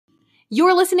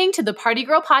You're listening to the Party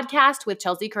Girl Podcast with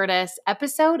Chelsea Curtis,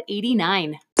 episode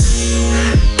 89.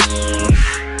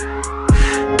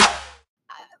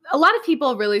 A lot of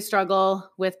people really struggle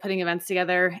with putting events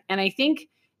together, and I think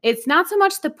it's not so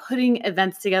much the putting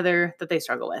events together that they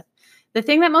struggle with. The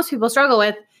thing that most people struggle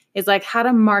with is like how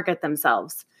to market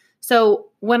themselves. So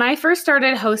when I first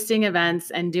started hosting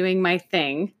events and doing my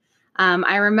thing,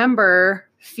 I remember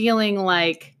feeling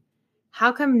like,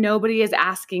 how come nobody is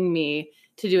asking me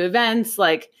to do events?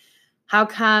 Like, how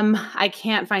come I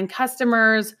can't find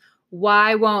customers?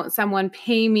 Why won't someone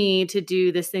pay me to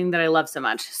do this thing that I love so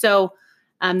much? So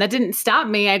that didn't stop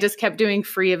me. I just kept doing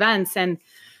free events. And,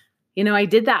 I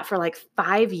did that for like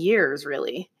 5 years,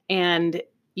 really. And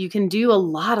you can do a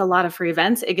lot of free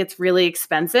events. It gets really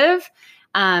expensive.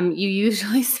 You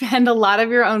usually spend a lot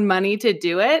of your own money to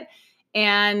do it.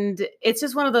 And it's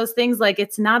just one of those things, like,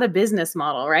 it's not a business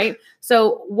model, right?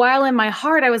 So while in my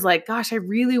heart, I was like, gosh, I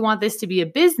really want this to be a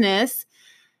business.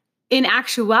 In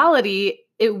actuality,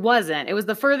 it wasn't. It was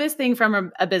the furthest thing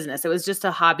from a business. It was just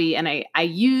a hobby. And I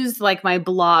used like my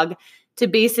blog to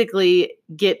basically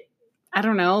get, I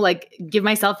don't know, like give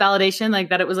myself validation, like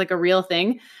that it was like a real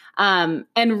thing. And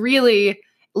really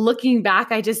looking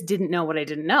back, I just didn't know what I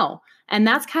didn't know. And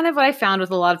that's kind of what I found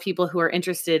with a lot of people who are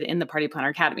interested in the Party Planner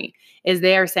Academy is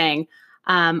they are saying,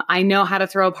 I know how to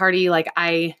throw a party. Like,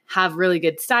 I have really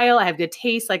good style. I have good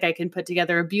taste. Like, I can put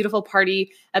together a beautiful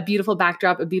party, a beautiful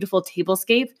backdrop, a beautiful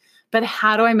tablescape. But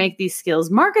how do I make these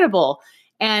skills marketable?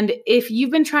 And if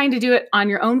you've been trying to do it on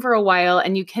your own for a while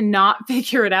and you cannot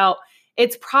figure it out,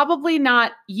 it's probably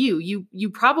not you. You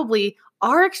probably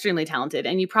are extremely talented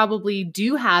and you probably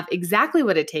do have exactly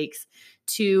what it takes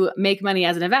to make money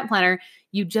as an event planner.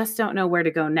 You just don't know where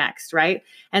to go next, right?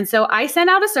 And so I sent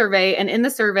out a survey, and in the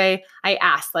survey, I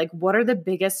asked, like, what are the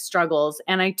biggest struggles?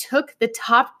 And I took the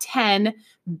top 10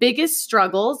 biggest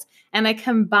struggles and I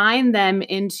combined them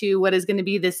into what is going to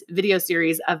be this video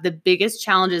series of the biggest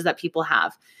challenges that people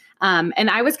have. And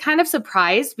I was kind of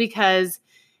surprised because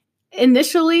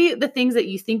initially, the things that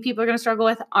you think people are going to struggle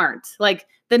with aren't. Like,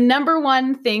 the number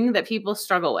one thing that people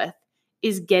struggle with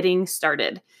is getting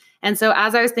started. And so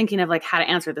as I was thinking of like how to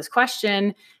answer this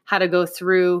question, how to go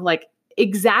through like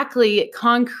exactly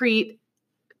concrete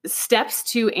steps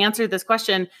to answer this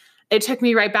question, it took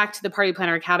me right back to the Party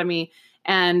Planner Academy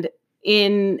and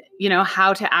in,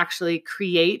 how to actually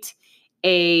create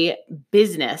a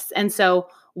business. And so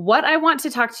what I want to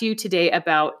talk to you today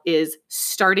about is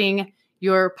starting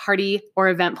your party or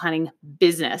event planning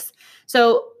business.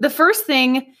 So the first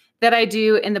thing that I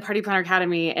do in the Party Planner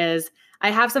Academy is I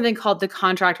have something called the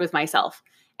contract with myself.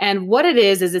 And what it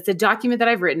is it's a document that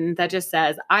I've written that just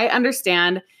says, I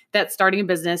understand that starting a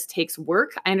business takes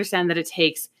work. I understand that it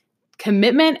takes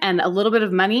commitment and a little bit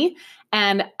of money.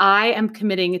 And I am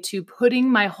committing to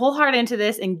putting my whole heart into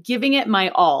this and giving it my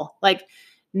all. Like,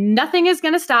 nothing is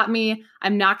going to stop me.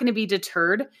 I'm not going to be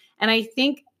deterred. And I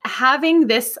think having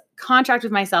this contract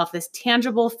with myself, this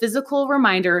tangible physical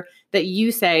reminder that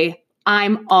you say,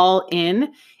 I'm all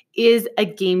in, is a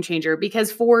game changer.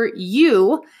 Because for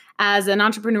you as an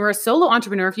entrepreneur, a solo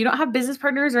entrepreneur, if you don't have business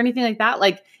partners or anything like that,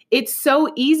 like, it's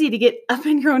so easy to get up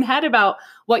in your own head about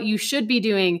what you should be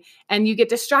doing. And you get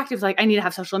distracted with like, I need to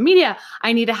have social media.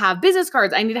 I need to have business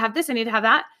cards. I need to have this. I need to have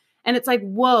that. And it's like,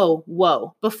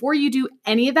 whoa. Before you do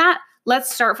any of that,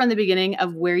 let's start from the beginning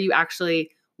of where you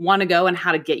actually want to go and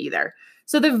how to get you there.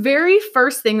 So the very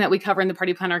first thing that we cover in the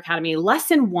Party Planner Academy,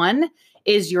 lesson 1,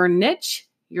 is your niche,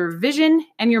 your vision,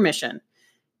 and your mission.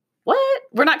 What?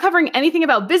 We're not covering anything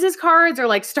about business cards or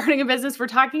like starting a business. We're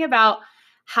talking about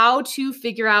how to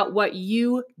figure out what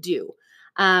you do.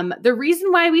 The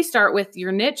reason why we start with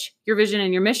your niche, your vision,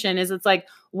 and your mission is it's like,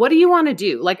 what do you want to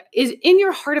do? Like, is in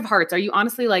your heart of hearts, are you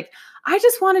honestly like, I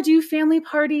just want to do family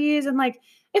parties and like,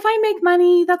 if I make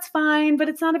money, that's fine, but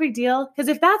it's not a big deal. Because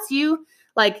if that's you,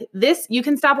 like this, you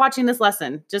can stop watching this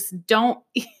lesson. Just don't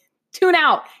tune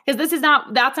out, because that's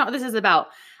not what this is about.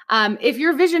 If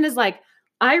your vision is like,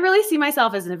 I really see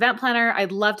myself as an event planner.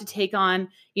 I'd love to take on,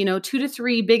 2 to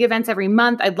 3 big events every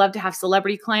month. I'd love to have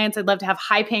celebrity clients. I'd love to have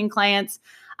high paying clients.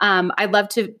 I'd love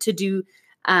to do,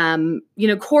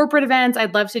 corporate events.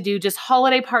 I'd love to do just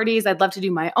holiday parties. I'd love to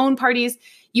do my own parties.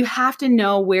 You have to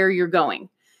know where you're going.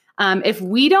 If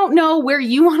we don't know where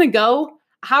you want to go,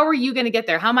 how are you going to get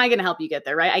there? How am I going to help you get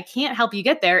there, right? I can't help you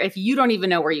get there if you don't even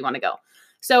know where you want to go.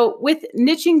 So with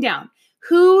niching down,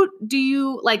 who do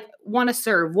you want to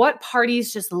serve? What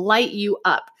parties just light you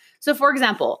up? So for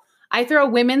example, I throw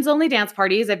women's only dance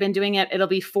parties. I've been doing it. It'll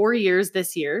be 4 years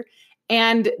this year.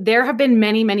 And there have been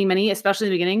many, especially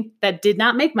in the beginning, that did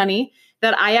not make money,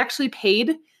 that I actually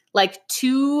paid like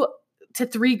 2 to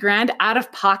 $3,000 out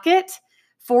of pocket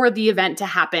for the event to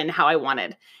happen how I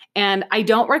wanted. And I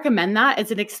don't recommend that.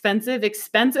 It's an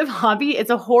expensive hobby. It's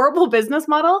a horrible business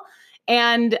model.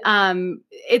 And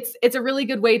it's a really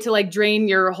good way to like drain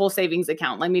your whole savings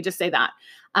account. Let me just say that.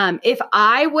 If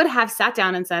I would have sat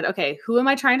down and said, okay, who am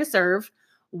I trying to serve?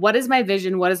 What is my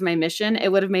vision? What is my mission?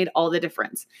 It would have made all the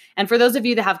difference. And for those of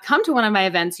you that have come to one of my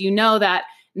events, you know that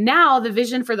now the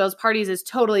vision for those parties is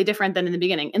totally different than in the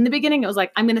beginning. In the beginning, it was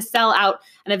like, I'm going to sell out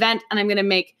an event and I'm going to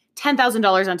make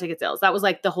 $10,000 on ticket sales. That was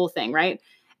like the whole thing, right?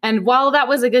 And while that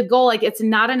was a good goal, like it's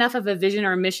not enough of a vision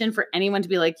or a mission for anyone to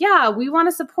be like, yeah, we want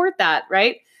to support that,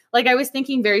 right? Like I was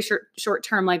thinking very short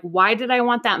term, like, why did I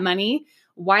want that money?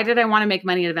 Why did I want to make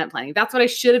money at event planning? That's what I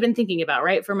should have been thinking about,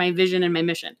 right? For my vision and my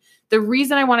mission. The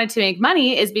reason I wanted to make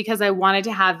money is because I wanted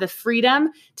to have the freedom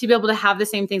to be able to have the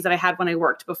same things that I had when I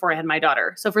worked before I had my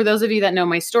daughter. So for those of you that know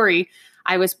my story,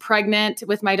 I was pregnant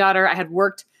with my daughter. I had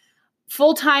worked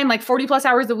full-time, like 40 plus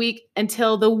hours a week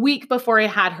until the week before I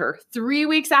had her. 3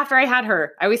 weeks after I had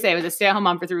her, I always say I was a stay-at-home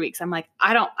mom for 3 weeks. I'm like,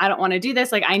 I don't want to do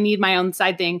this. Like I need my own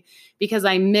side thing because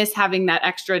I miss having that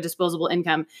extra disposable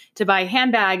income to buy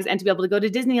handbags and to be able to go to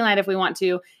Disneyland if we want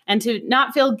to, and to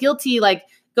not feel guilty, like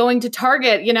going to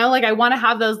Target, like I want to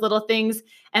have those little things.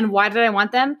 And why did I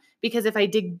want them? Because if I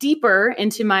dig deeper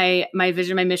into my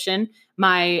vision, my mission,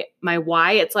 my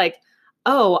why, it's like,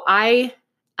 oh, I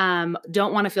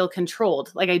don't want to feel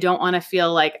controlled. Like I don't want to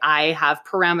feel like I have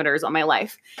parameters on my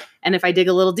life. And if I dig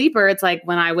a little deeper, it's like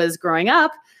when I was growing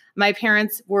up, my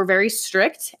parents were very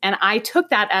strict and I took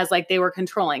that as like they were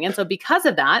controlling. And so because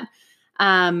of that,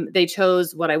 they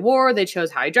chose what I wore, they chose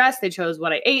how I dressed, they chose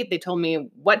what I ate, they told me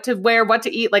what to wear, what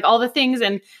to eat, like all the things.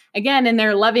 And again, in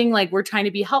their loving, like we're trying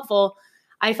to be helpful,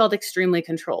 I felt extremely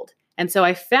controlled. And so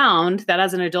I found that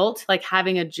as an adult, like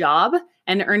having a job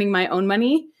and earning my own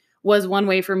money was one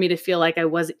way for me to feel like I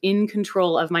was in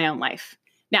control of my own life.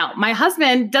 Now, my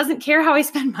husband doesn't care how I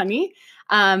spend money.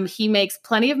 He makes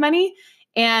plenty of money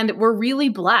and we're really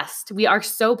blessed. We are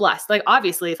so blessed. Like,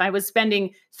 obviously, if I was spending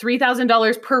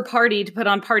 $3,000 per party to put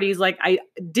on parties, like I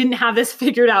didn't have this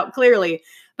figured out clearly.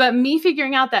 But me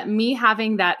figuring out that me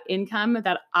having that income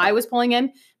that I was pulling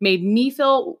in made me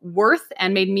feel worth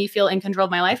and made me feel in control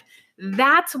of my life.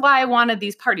 That's why I wanted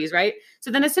these parties, right?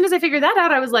 So then as soon as I figured that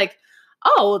out, I was like,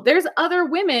 oh, there's other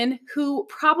women who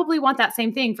probably want that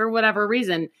same thing for whatever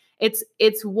reason.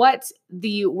 It's what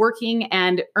the working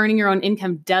and earning your own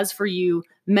income does for you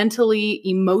mentally,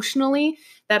 emotionally,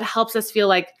 that helps us feel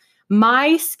like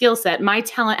my skill set, my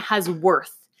talent has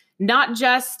worth, not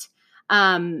just, you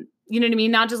know what I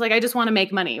mean? Not just like, I just want to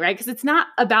make money, right? Because it's not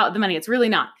about the money. It's really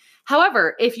not.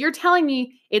 However, if you're telling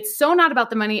me it's so not about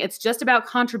the money, it's just about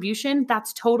contribution,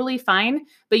 that's totally fine.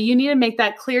 But you need to make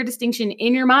that clear distinction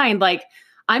in your mind. Like,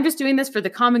 I'm just doing this for the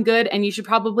common good, and you should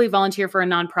probably volunteer for a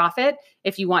nonprofit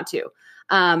if you want to.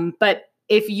 But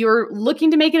if you're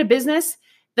looking to make it a business,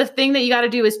 the thing that you got to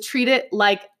do is treat it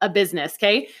like a business.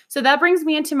 Okay. So that brings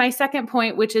me into my second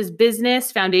point, which is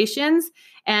business foundations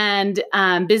and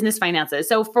business finances.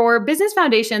 So for business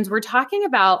foundations, we're talking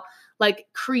about like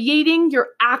creating your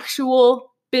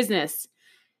actual business.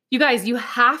 You guys, you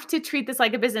have to treat this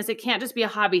like a business. It can't just be a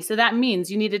hobby. So that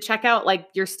means you need to check out like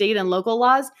your state and local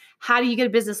laws. How do you get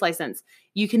a business license?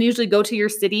 You can usually go to your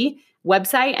city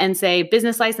website and say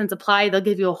business license apply. They'll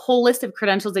give you a whole list of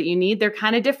credentials that you need. They're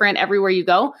kind of different everywhere you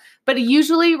go, but it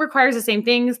usually requires the same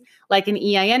things like an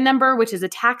EIN number, which is a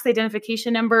tax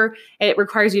identification number. It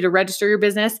requires you to register your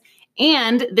business.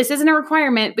 And this isn't a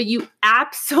requirement, but you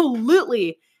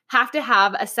absolutely have to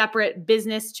have a separate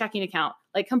business checking account,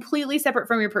 like completely separate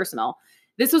from your personal.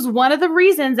 This was one of the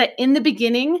reasons that in the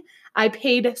beginning, I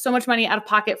paid so much money out of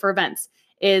pocket for events,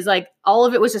 is like all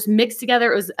of it was just mixed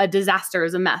together. It was a disaster. It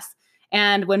was a mess.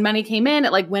 And when money came in,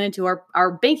 it like went into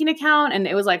our banking account, and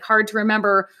it was like hard to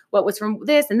remember what was from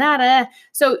this and that.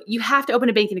 So you have to open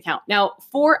a banking account. Now,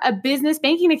 for a business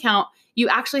banking account, you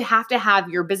actually have to have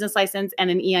your business license and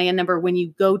an EIN number when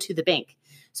you go to the bank.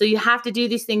 So you have to do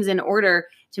these things in order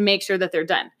to make sure that they're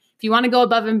done. If you want to go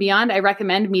above and beyond, I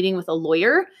recommend meeting with a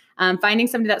lawyer, finding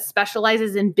somebody that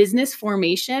specializes in business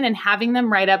formation and having them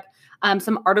write up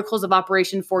some articles of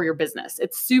operation for your business.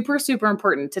 It's super, super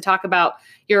important to talk about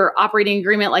your operating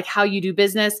agreement, like how you do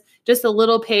business, just a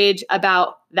little page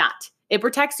about that. It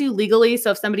protects you legally.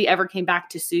 So if somebody ever came back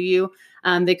to sue you,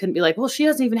 they couldn't be like, well, she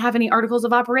doesn't even have any articles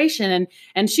of operation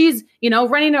and she's,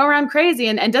 running around crazy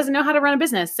and doesn't know how to run a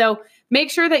business. So make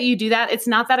sure that you do that. It's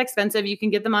not that expensive. You can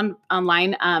get them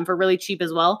online for really cheap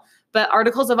as well. But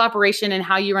articles of operation and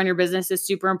how you run your business is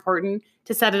super important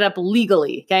to set it up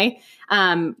legally. Okay.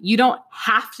 You don't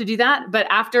have to do that. But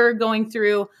after going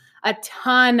through a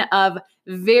ton of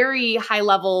very high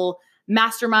level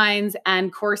masterminds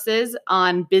and courses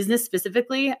on business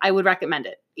specifically. I would recommend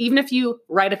it. Even if you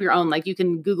write up your own, like you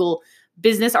can Google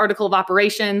business article of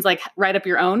operations, like write up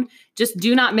your own. Just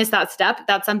do not miss that step.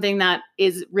 That's something that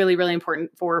is really, really important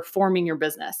for forming your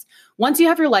business. Once you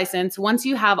have your license, once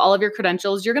you have all of your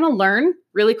credentials, you're going to learn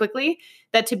really quickly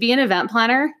that to be an event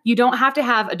planner, you don't have to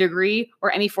have a degree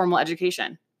or any formal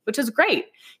education, which is great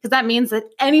because that means that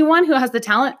anyone who has the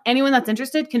talent, anyone that's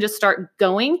interested can just start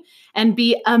going and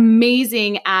be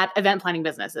amazing at event planning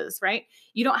businesses, right?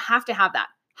 You don't have to have that.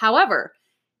 However,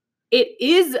 it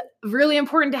is really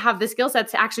important to have the skill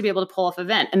sets to actually be able to pull off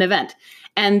an event.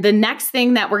 And the next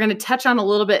thing that we're going to touch on a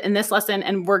little bit in this lesson,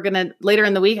 and we're going to later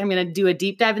in the week, I'm going to do a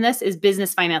deep dive in this, is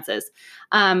business finances.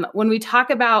 When we talk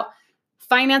about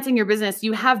financing your business,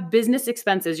 you have business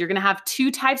expenses. You're going to have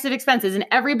two types of expenses in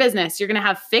every business. You're going to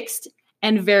have fixed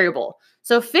and variable.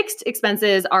 So fixed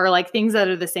expenses are like things that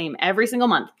are the same every single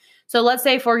month. So let's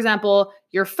say, for example,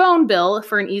 your phone bill,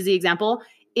 for an easy example,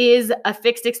 is a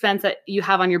fixed expense that you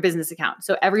have on your business account.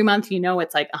 So every month,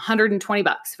 it's like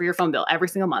 $120 for your phone bill every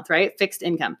single month, right? Fixed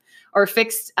income or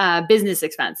fixed business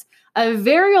expense. A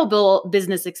variable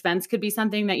business expense could be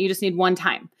something that you just need one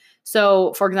time.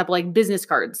 So for example, like business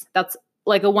cards, that's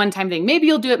like a one-time thing. Maybe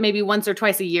you'll do it maybe once or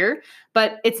twice a year,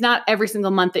 but it's not every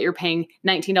single month that you're paying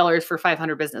 $19 for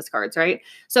 500 business cards, right?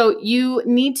 So you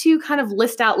need to kind of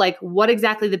list out like what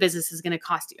exactly the business is going to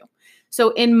cost you.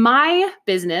 So in my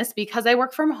business, because I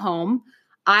work from home,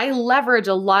 I leverage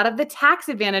a lot of the tax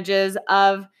advantages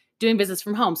of doing business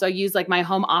from home. So I use like my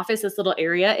home office, this little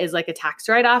area is like a tax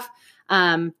write-off.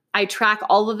 I track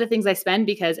all of the things I spend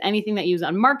because anything that you use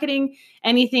on marketing,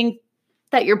 anything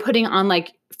that you're putting on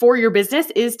like for your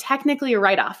business is technically a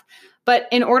write-off. But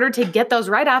in order to get those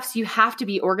write-offs, you have to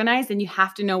be organized and you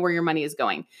have to know where your money is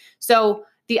going. So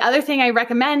the other thing I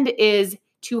recommend is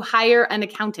to hire an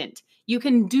accountant. You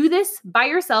can do this by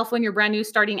yourself when you're brand new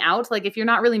starting out. Like if you're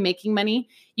not really making money,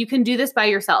 you can do this by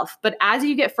yourself. But as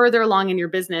you get further along in your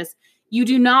business, you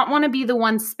do not want to be the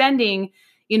one spending,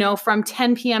 from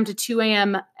 10 p.m. to 2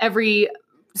 a.m. every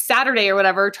Saturday or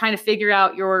whatever, trying to figure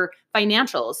out your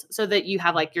financials so that you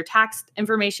have like your tax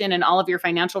information and all of your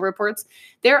financial reports.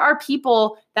 There are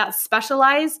people that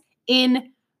specialize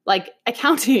in like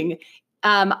accounting.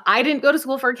 I didn't go to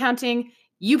school for accounting.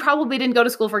 You probably didn't go to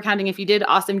school for accounting. If you did,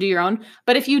 awesome, do your own.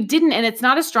 But if you didn't, and it's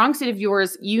not a strong suit of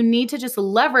yours, you need to just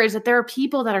leverage that there are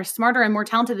people that are smarter and more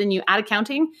talented than you at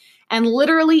accounting. And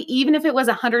literally, even if it was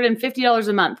 $150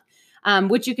 a month,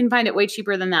 which you can find it way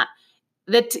cheaper than that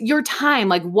your time,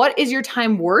 like what is your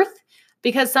time worth?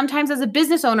 Because sometimes as a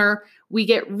business owner, we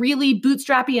get really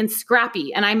bootstrappy and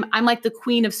scrappy. And I'm like the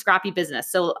queen of scrappy business.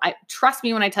 So trust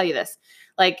me when I tell you this,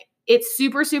 like it's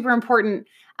super, super important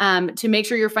to make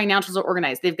sure your financials are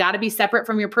organized. They've got to be separate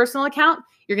from your personal account.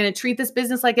 You're going to treat this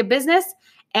business like a business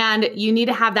and you need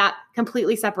to have that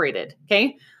completely separated.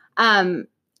 Okay.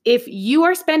 If you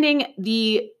are spending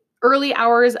the early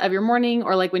hours of your morning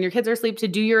or like when your kids are asleep to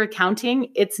do your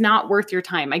accounting, it's not worth your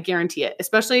time. I guarantee it,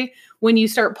 especially when you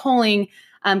start pulling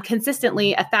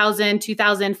consistently $1,000,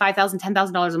 $2,000, $5,000,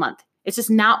 $10,000 a month. It's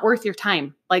just not worth your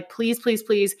time. Like, please, please,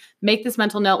 please make this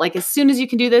mental note. Like as soon as you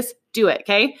can do this, do it.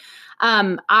 Okay.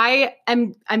 I'm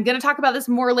going to talk about this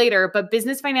more later, but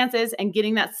business finances and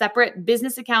getting that separate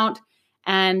business account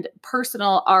and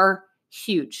personal are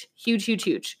huge, huge, huge,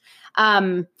 huge.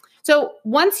 So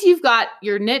once you've got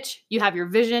your niche, you have your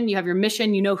vision, you have your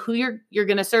mission, you know who you're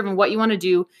going to serve and what you want to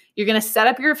do, you're going to set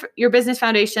up your business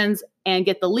foundations and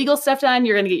get the legal stuff done.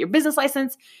 You're going to get your business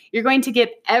license. You're going to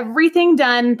get everything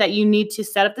done that you need to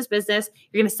set up this business.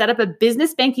 You're going to set up a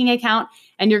business banking account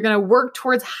and you're going to work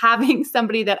towards having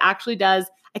somebody that actually does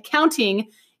accounting,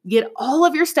 get all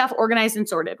of your stuff organized and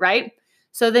sorted, right?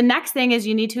 So the next thing is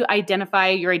you need to identify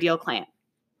your ideal client.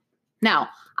 Now,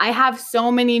 I have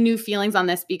so many new feelings on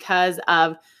this because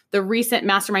of the recent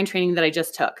mastermind training that I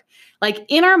just took. Like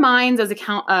in our minds as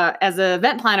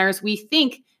event planners, we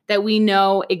think that we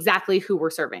know exactly who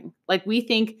we're serving. Like we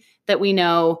think that we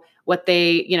know what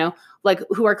they, like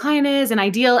who our client is and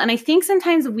ideal. And I think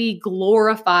sometimes we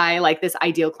glorify like this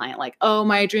ideal client, like, oh,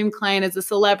 my dream client is a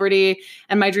celebrity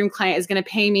and my dream client is going to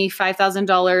pay me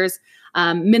 $5,000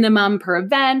 minimum per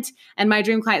event. And my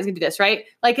dream client is going to do this, right?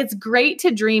 Like it's great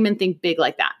to dream and think big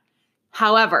like that.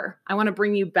 However, I want to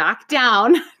bring you back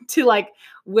down to like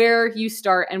where you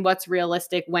start and what's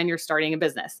realistic when you're starting a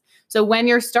business. So when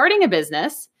you're starting a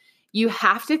business, you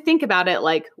have to think about it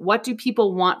like, what do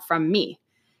people want from me?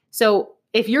 So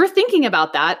if you're thinking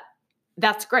about that,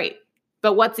 that's great.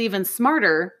 But what's even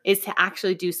smarter is to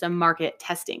actually do some market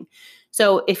testing.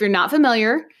 So if you're not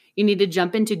familiar, you need to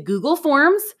jump into Google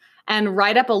Forms and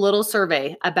write up a little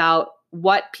survey about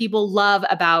what people love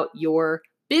about your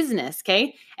business.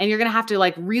 Okay. And you're going to have to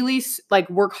like really like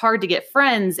work hard to get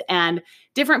friends and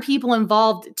different people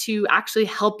involved to actually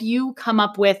help you come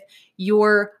up with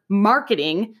your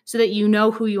marketing so that you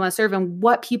know who you want to serve and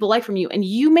what people like from you. And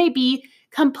you may be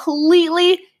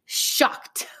completely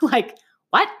shocked. Like,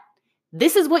 what?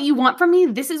 This is what you want from me?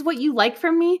 This is what you like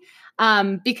from me?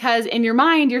 Because in your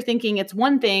mind, you're thinking it's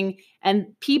one thing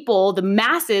and people, the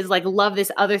masses, like love this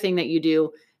other thing that you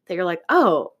do that you're like,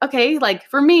 oh, okay. Like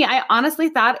for me, I honestly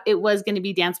thought it was going to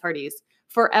be dance parties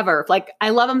forever. Like I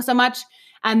love them so much.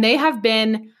 And they've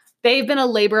been a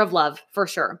labor of love for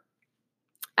sure.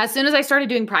 As soon as I started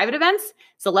doing private events,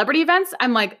 celebrity events,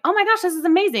 I'm like, oh my gosh, this is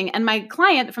amazing. And my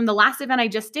client from the last event I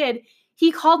just did,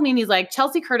 he called me and he's like,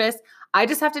 Chelsea Curtis, I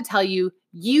just have to tell you,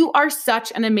 you are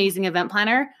such an amazing event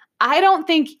planner. I don't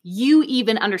think you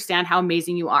even understand how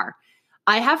amazing you are.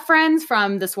 I have friends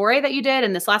from the soiree that you did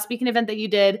and this last speaking event that you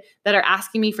did that are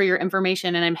asking me for your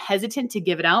information, and I'm hesitant to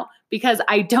give it out because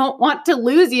I don't want to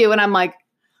lose you. And I'm like,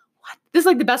 what? This is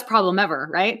like the best problem ever,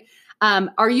 right?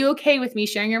 Are you okay with me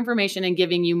sharing your information and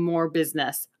giving you more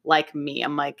business like me?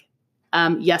 I'm like,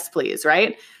 yes, please,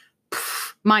 right?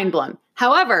 Mind blown.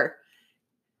 However,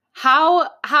 how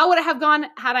would it have gone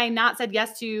had I not said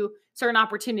yes to certain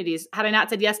opportunities? Had I not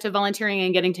said yes to volunteering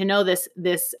and getting to know this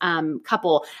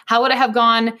couple? How would it have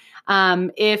gone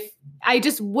if I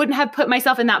just wouldn't have put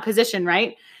myself in that position,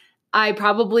 right? I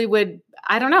probably would,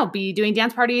 I don't know, be doing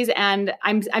dance parties, and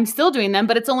I'm still doing them,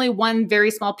 but it's only one very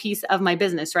small piece of my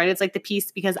business, right? It's like the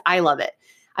piece because I love it.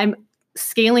 I'm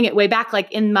scaling it way back,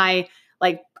 like in my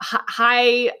like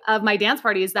high of my dance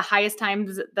parties, the highest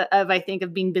times I think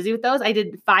of being busy with those. I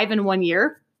did 5 in 1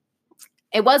 year.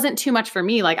 It wasn't too much for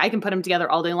me. Like I can put them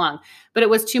together all day long, but it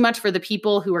was too much for the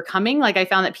people who were coming. Like I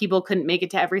found that people couldn't make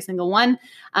it to every single one.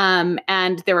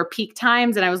 And there were peak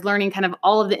times, and I was learning kind of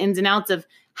all of the ins and outs of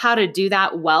how to do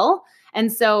that well.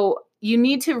 And so you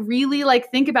need to really like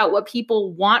think about what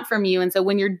people want from you. And so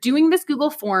when you're doing this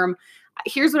Google form,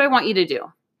 here's what I want you to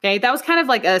do. Okay. That was kind of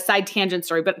like a side tangent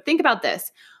story, but think about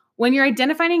this. When you're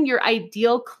identifying your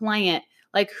ideal client,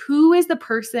 like who is the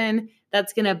person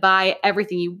that's going to buy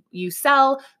everything you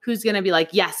sell? Who's going to be like,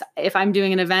 yes, if I'm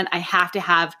doing an event, I have to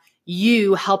have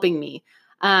you helping me.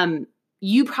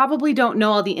 You probably don't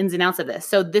know all the ins and outs of this.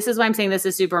 So this is why I'm saying this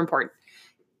is super important.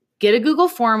 Get a Google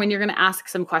form and you're going to ask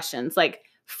some questions like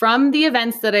from the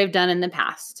events that I've done in the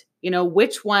past,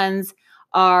 which ones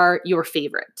are your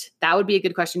favorite? That would be a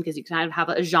good question because you kind of have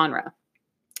a genre.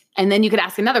 And then you could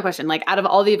ask another question, like out of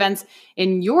all the events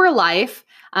in your life,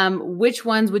 which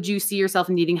ones would you see yourself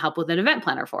needing help with an event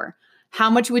planner for? How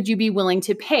much would you be willing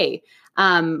to pay?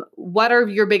 What are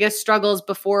your biggest struggles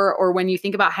before or when you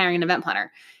think about hiring an event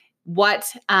planner?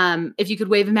 What, if you could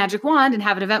wave a magic wand and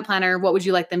have an event planner, what would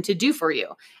you like them to do for you?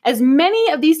 As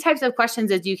many of these types of questions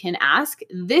as you can ask,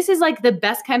 this is like the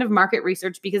best kind of market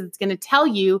research because it's going to tell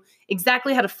you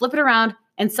exactly how to flip it around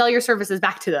and sell your services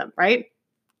back to them, right?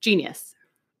 Genius.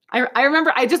 I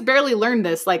remember I just barely learned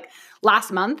this like last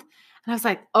month, and I was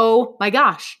like, oh my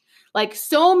gosh, like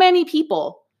so many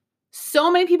people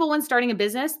when starting a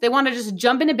business, they want to just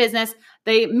jump into business.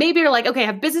 They maybe are like, okay, I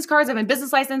have business cards, I have a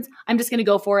business license. I'm just going to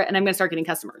go for it and I'm going to start getting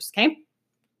customers. Okay.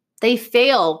 They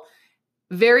fail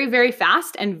very, very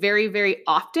fast and very, very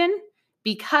often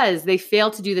because they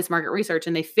fail to do this market research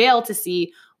and they fail to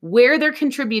see where they're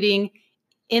contributing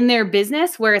in their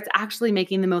business, where it's actually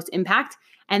making the most impact,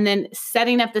 and then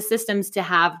setting up the systems to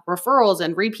have referrals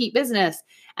and repeat business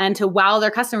and to wow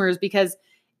their customers. Because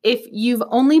if you've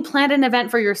only planned an event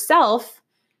for yourself,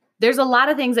 there's a lot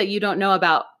of things that you don't know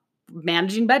about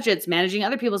managing budgets, managing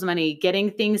other people's money, getting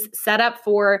things set up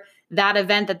for that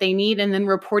event that they need, and then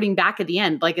reporting back at the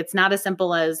end. Like it's not as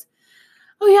simple as,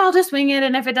 oh yeah, I'll just wing it.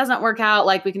 And if it doesn't work out,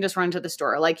 like we can just run to the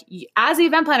store. Like as an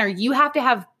event planner, you have to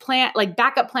have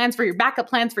backup plans for your backup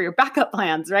plans for your backup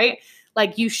plans, right?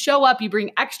 Like you show up, you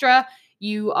bring extra,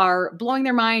 you are blowing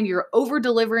their mind, you're over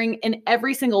delivering in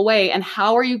every single way. And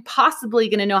how are you possibly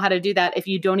going to know how to do that if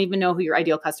you don't even know who your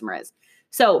ideal customer is?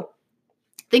 So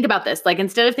think about this. Like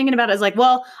instead of thinking about it as like,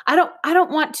 well, I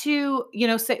don't want to,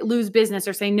 lose business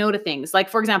or say no to things. Like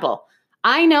for example,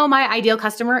 I know my ideal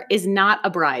customer is not a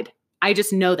bride. I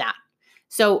just know that.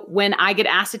 So when I get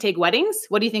asked to take weddings,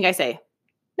 what do you think I say?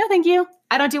 No, thank you.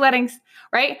 I don't do weddings,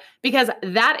 right? Because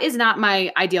that is not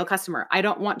my ideal customer. I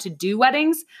don't want to do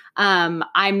weddings. I'm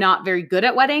not very good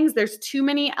at weddings. There's too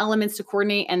many elements to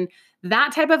coordinate. And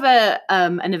that type of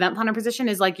an event planner position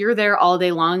is like, you're there all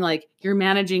day long. Like you're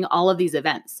managing all of these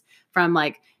events from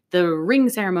like the ring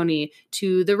ceremony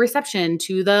to the reception,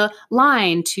 to the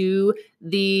line, to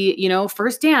the,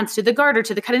 first dance, to the garter,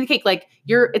 to the cutting the cake. Like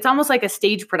it's almost like a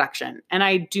stage production. And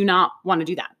I do not want to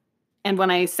do that. And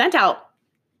when I sent out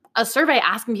a survey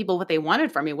asking people what they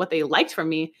wanted from me, what they liked from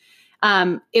me,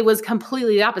 it was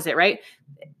completely the opposite, right?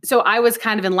 So I was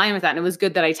kind of in line with that. And it was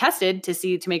good that I tested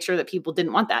to make sure that people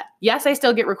didn't want that. Yes, I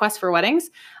still get requests for weddings.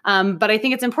 But I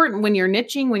think it's important when you're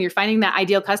niching, when you're finding that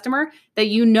ideal customer, that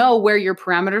you know where your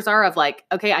parameters are of like,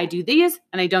 okay, I do these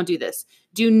and I don't do this.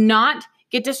 Do not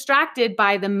get distracted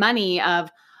by the money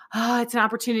of, oh, it's an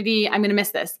opportunity, I'm going to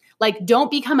miss this. Like, don't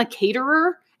become a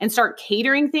caterer and start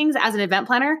catering things as an event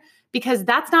planner, because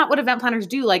that's not what event planners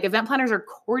do. Like, event planners are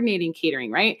coordinating catering,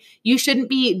 right? You shouldn't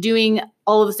be doing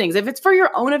all of those things. If it's for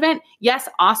your own event, yes,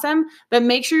 awesome. But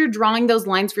make sure you're drawing those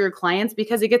lines for your clients,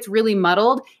 because it gets really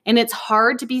muddled and it's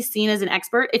hard to be seen as an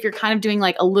expert if you're kind of doing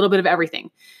like a little bit of everything.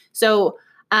 So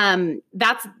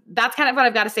that's kind of what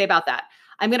I've got to say about that.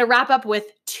 I'm going to wrap up with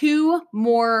 2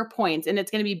 more points, and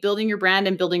it's going to be building your brand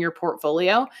and building your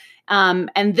portfolio.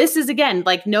 And this is, again,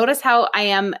 like, notice how I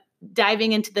am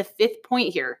diving into the 5th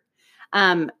point here.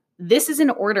 This is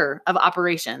an order of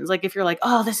operations. Like, if you're like,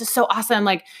 oh, this is so awesome.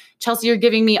 Like, Chelsea, you're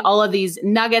giving me all of these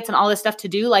nuggets and all this stuff to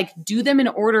do. Like, do them in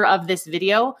order of this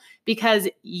video, because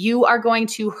you are going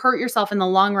to hurt yourself in the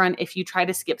long run if you try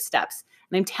to skip steps.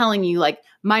 And I'm telling you, like,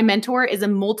 my mentor is a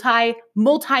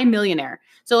multi-millionaire.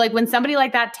 So like, when somebody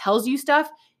like that tells you stuff,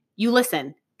 you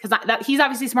listen, because he's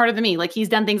obviously smarter than me. Like, he's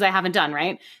done things I haven't done,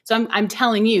 right? So I'm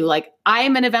telling you, like,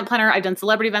 I'm an event planner. I've done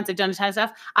celebrity events. I've done a ton of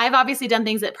stuff. I've obviously done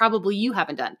things that probably you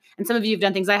haven't done. And some of you have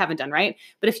done things I haven't done, right?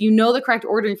 But if you know the correct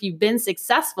order, if you've been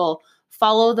successful,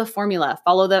 follow the formula,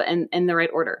 follow in the right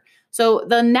order. So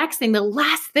the next thing, the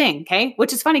last thing, okay,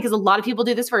 which is funny because a lot of people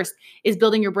do this first, is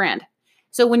building your brand.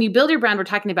 So when you build your brand, we're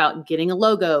talking about getting a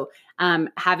logo,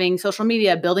 having social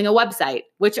media, building a website,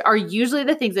 which are usually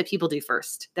the things that people do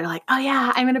first. They're like, oh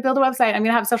yeah, I'm going to build a website. I'm going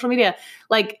to have social media.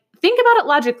 Like, think about it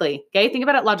logically. Okay. Think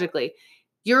about it logically.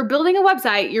 You're building a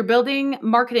website, you're building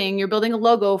marketing, you're building a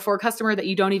logo for a customer that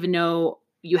you don't even know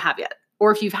you have yet.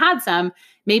 Or if you've had some,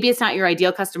 maybe it's not your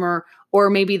ideal customer, or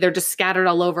maybe they're just scattered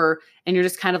all over and you're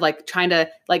just kind of like trying to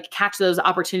like catch those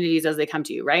opportunities as they come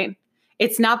to you, right?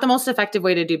 It's not the most effective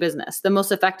way to do business. The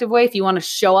most effective way, if you want to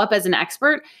show up as an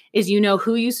expert, is you know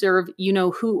who you serve, you know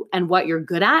who and what you're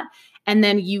good at, and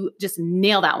then you just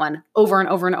nail that one over and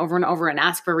over and over and over, and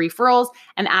ask for referrals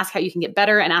and ask how you can get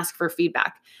better and ask for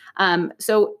feedback.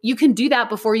 So you can do that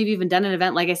before you've even done an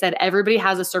event. Like I said, everybody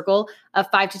has a circle of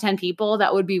 5 to 10 people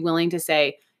that would be willing to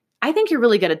say, I think you're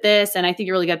really good at this, and I think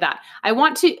you're really good at that. I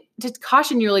want to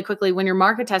caution you really quickly when you're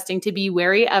market testing to be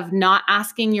wary of not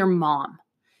asking your mom.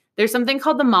 There's something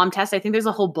called the mom test. I think there's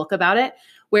a whole book about it,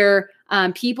 where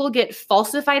people get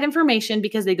falsified information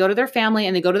because they go to their family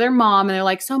and they go to their mom and they're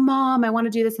like, so mom, I want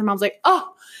to do this. And mom's like,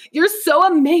 oh, you're so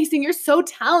amazing. You're so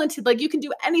talented. Like, you can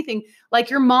do anything. Like,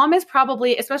 your mom is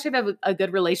probably, especially if you have a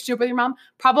good relationship with your mom,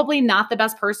 probably not the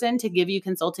best person to give you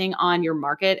consulting on your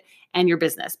market and your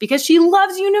business, because she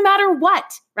loves you no matter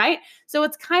what, right? So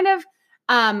it's kind of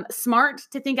smart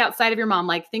to think outside of your mom.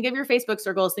 Like, think of your Facebook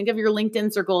circles, think of your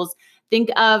LinkedIn circles, think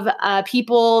of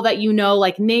people that you know,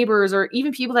 like neighbors, or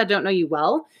even people that don't know you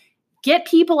well. Get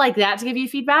people like that to give you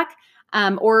feedback.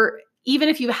 Or even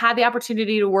if you've had the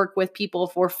opportunity to work with people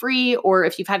for free, or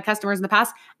if you've had customers in the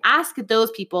past, ask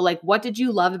those people, like, what did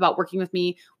you love about working with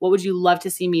me? What would you love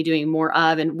to see me doing more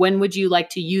of? And when would you like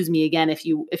to use me again if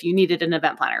you needed an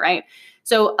event planner, right?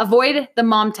 So avoid the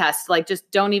mom test. Like,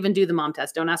 just don't even do the mom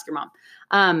test. Don't ask your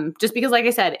mom. Just because, like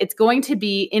I said, it's going to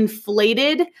be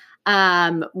inflated,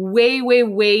 way, way,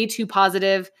 way too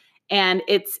positive. And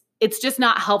it's just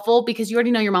not helpful, because you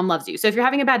already know your mom loves you. So if you're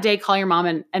having a bad day, call your mom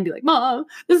and be like, Mom,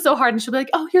 this is so hard. And she'll be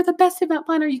like, oh, you're the best event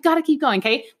planner. You got to keep going.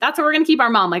 Okay. That's where we're going to keep our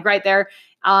mom, like right there,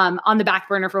 on the back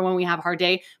burner for when we have a hard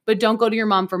day. But don't go to your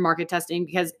mom for market testing,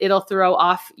 because it'll throw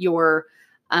off your,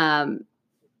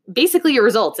 basically your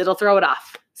results. It'll throw it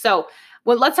off. So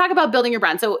let's talk about building your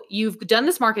brand. So you've done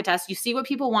this market test, you see what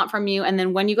people want from you. And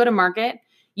then when you go to market,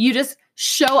 you just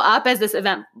show up as this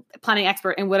event planning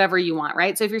expert in whatever you want,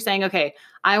 right? So if you're saying, okay,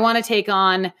 I want to take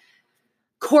on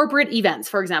corporate events,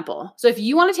 for example. So if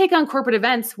you want to take on corporate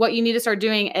events, what you need to start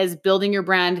doing is building your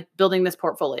brand, building this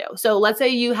portfolio. So let's say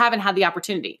you haven't had the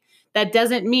opportunity. That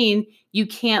doesn't mean you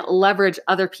can't leverage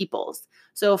other people's.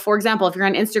 So for example, if you're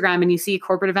on Instagram and you see a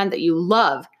corporate event that you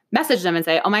love, message them and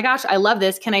say, oh my gosh, I love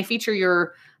this. Can I feature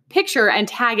your picture and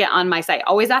tag it on my site?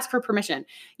 Always ask for permission.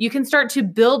 You can start to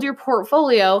build your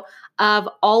portfolio of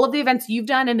all of the events you've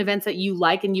done and events that you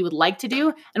like and you would like to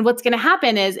do. And what's going to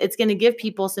happen is it's going to give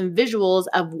people some visuals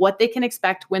of what they can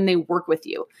expect when they work with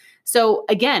you. So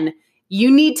again, you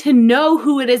need to know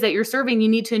who it is that you're serving. You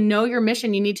need to know your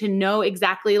mission. You need to know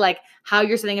exactly like how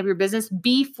you're setting up your business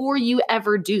before you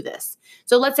ever do this.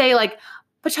 So let's say like,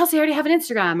 but Chelsea, I already have an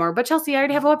Instagram, or but Chelsea, I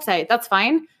already have a website. That's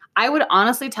fine. I would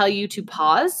honestly tell you to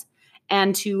pause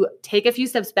and to take a few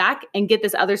steps back and get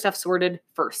this other stuff sorted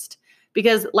first.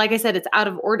 Because like I said, it's out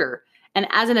of order. And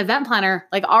as an event planner,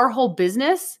 like our whole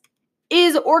business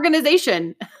is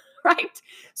organization, right?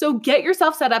 So get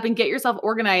yourself set up and get yourself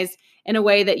organized in a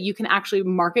way that you can actually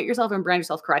market yourself and brand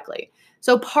yourself correctly.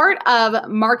 So part of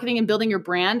marketing and building your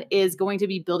brand is going to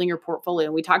be building your portfolio.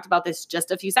 And we talked about this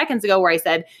just a few seconds ago where I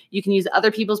said you can use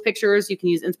other people's pictures, you can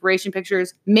use inspiration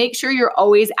pictures. Make sure you're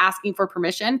always asking for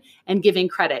permission and giving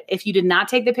credit. If you did not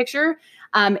take the picture,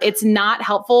 it's not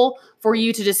helpful for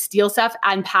you to just steal stuff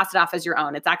and pass it off as your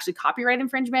own. It's actually copyright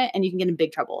infringement and you can get in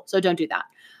big trouble. So don't do that.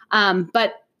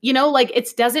 But you know, like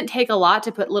it doesn't take a lot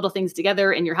to put little things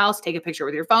together in your house. Take a picture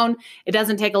with your phone. It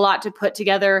doesn't take a lot to put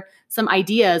together some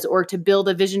ideas or to build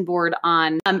a vision board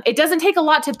on. It doesn't take a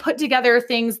lot to put together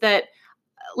things that,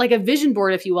 like a vision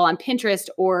board, if you will, on Pinterest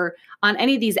or on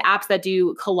any of these apps that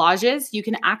do collages. You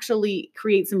can actually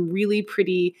create some really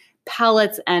pretty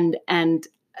palettes and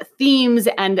themes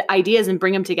and ideas and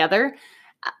bring them together.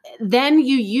 Then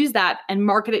you use that and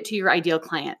market it to your ideal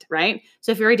client, right?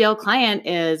 So if your ideal client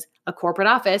is a corporate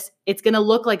office, it's going to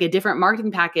look like a different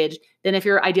marketing package than if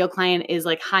your ideal client is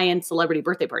like high-end celebrity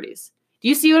birthday parties. Do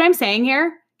you see what I'm saying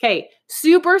here? Okay,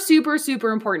 super, super,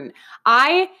 super important.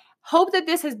 I hope that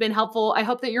this has been helpful. I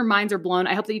hope that your minds are blown.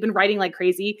 I hope that you've been writing like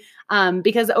crazy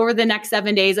because over the next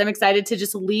 7 days, I'm excited to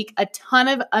just leak a ton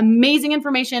of amazing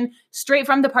information straight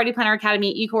from the Party Planner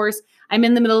Academy e-course. I'm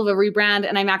in the middle of a rebrand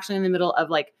and I'm actually in the middle of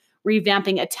like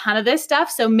revamping a ton of this stuff.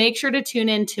 So make sure to tune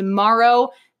in tomorrow,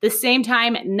 the same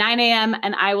time, 9 a.m.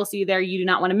 and I will see you there. You do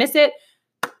not want to miss it.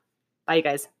 Bye, you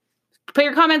guys. Put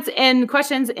your comments and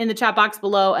questions in the chat box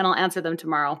below and I'll answer them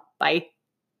tomorrow. Bye.